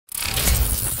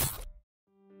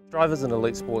Striv is an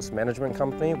elite sports management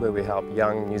company where we help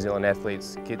young New Zealand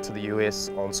athletes get to the US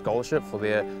on scholarship for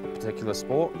their particular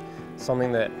sport.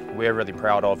 Something that we're really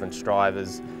proud of in Striv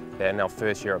is that in our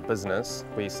first year of business,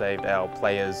 we saved our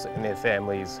players and their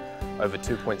families over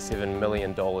 $2.7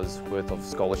 million worth of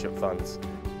scholarship funds.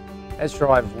 At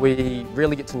Striv, we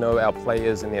really get to know our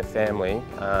players and their family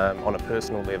on a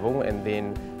personal level, and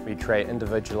then we create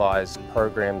individualised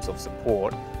programs of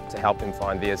support to help them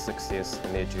find their success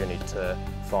in their journey to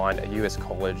find a US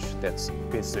college that's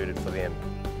best suited for them.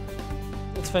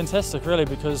 It's fantastic really,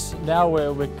 because now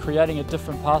we're creating a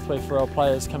different pathway for our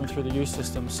players coming through the youth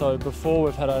system. So before,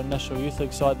 we've had a National Youth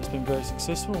League side that's been very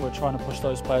successful. We're trying to push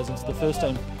those players into the first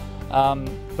team.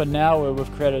 But now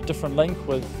we've created a different link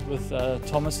with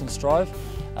Thomas and Striv,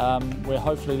 where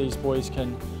hopefully these boys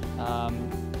can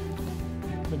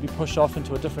maybe push off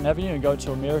into a different avenue and go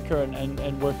to America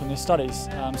and work on their studies,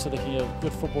 so they can get a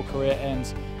good football career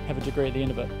and have a degree at the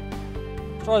end of it.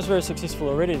 Striv's very successful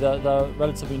already. They're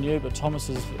relatively new, but Thomas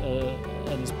and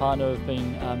his partner have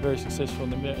been very successful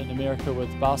in America with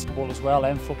basketball as well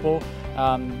and football.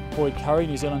 Boyd Curry,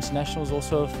 New Zealand internationals,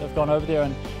 also have gone over there,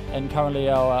 and currently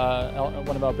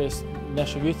one of our best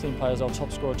national youth team players, our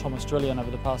top scorer Thomas Drillian,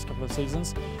 over the past couple of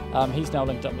seasons, he's now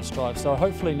linked up with Striv. So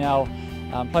hopefully now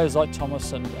players like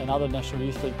Thomas and other National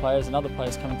Youth League players and other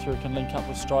players coming through can link up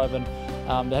with Striv,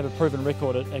 and they have a proven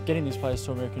record at getting these players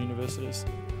to American universities.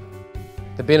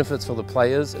 The benefits for the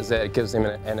players is that it gives them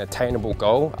an attainable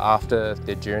goal after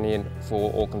their journey for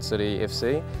Auckland City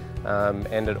FC,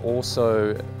 and it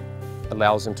also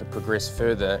allows them to progress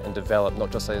further and develop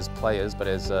not just as players but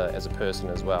as a person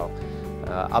as well.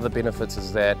 Other benefits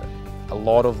is that a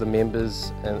lot of the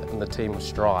members in the team of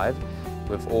Striv,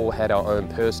 we've all had our own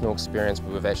personal experience,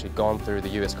 but we've actually gone through the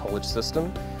US college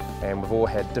system, and we've all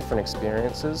had different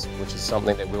experiences, which is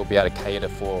something that we'll be able to cater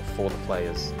for the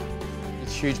players.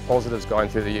 There's huge positives going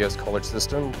through the US college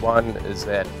system. One is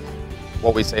that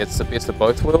what we say, it's the best of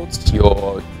both worlds.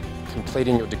 You're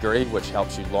completing your degree, which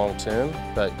helps you long term,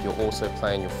 but you're also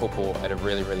playing your football at a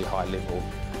really, really high level.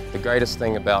 The greatest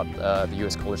thing about the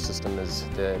US college system is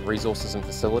the resources and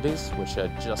facilities, which are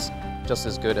just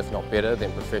as good, if not better,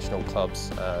 than professional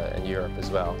clubs in Europe as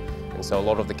well. And so a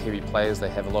lot of the Kiwi players, they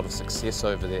have a lot of success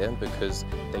over there because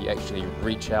they actually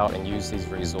reach out and use these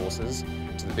resources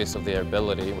to the best of their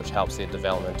ability, which helps their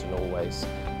development in all ways.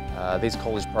 These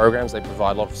college programs, they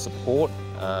provide a lot of support,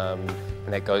 and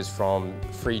that goes from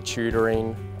free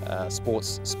tutoring,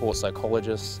 sports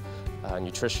psychologists,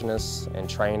 nutritionists and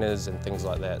trainers and things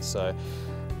like that. So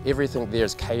everything there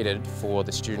is catered for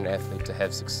the student athlete to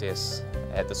have success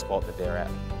at the spot that they're at.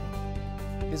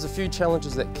 There's a few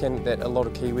challenges that a lot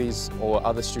of Kiwis or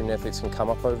other student athletes can come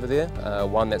up over there.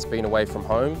 One, that's been away from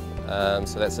home,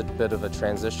 so that's a bit of a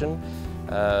transition.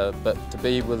 But to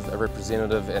be with a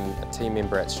representative and a team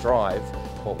member at Striv,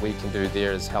 what we can do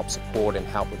there is help support and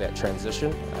help with that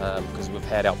transition, because we've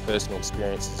had our personal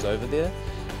experiences over there.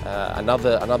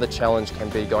 Another challenge can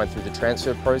be going through the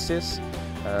transfer process.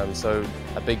 So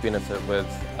a big benefit with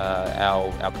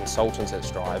our consultants at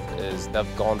Striv is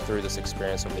they've gone through this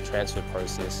experience of the transfer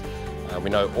process. We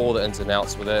know all the ins and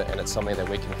outs with it, and it's something that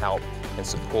we can help and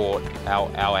support our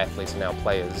athletes and our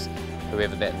players,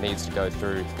 whoever that needs to go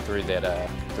through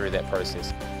that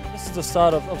process. This is the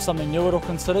start of something new at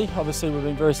Auckland City. Obviously we've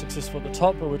been very successful at the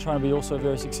top, but we're trying to be also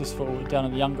very successful down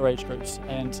in the younger age groups.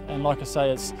 And like I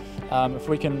say, it's if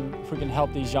we can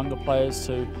help these younger players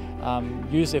to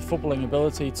use their footballing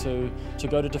ability to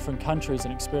go to different countries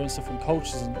and experience different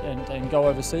cultures and go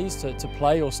overseas to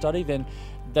play or study, then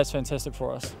that's fantastic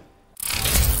for us.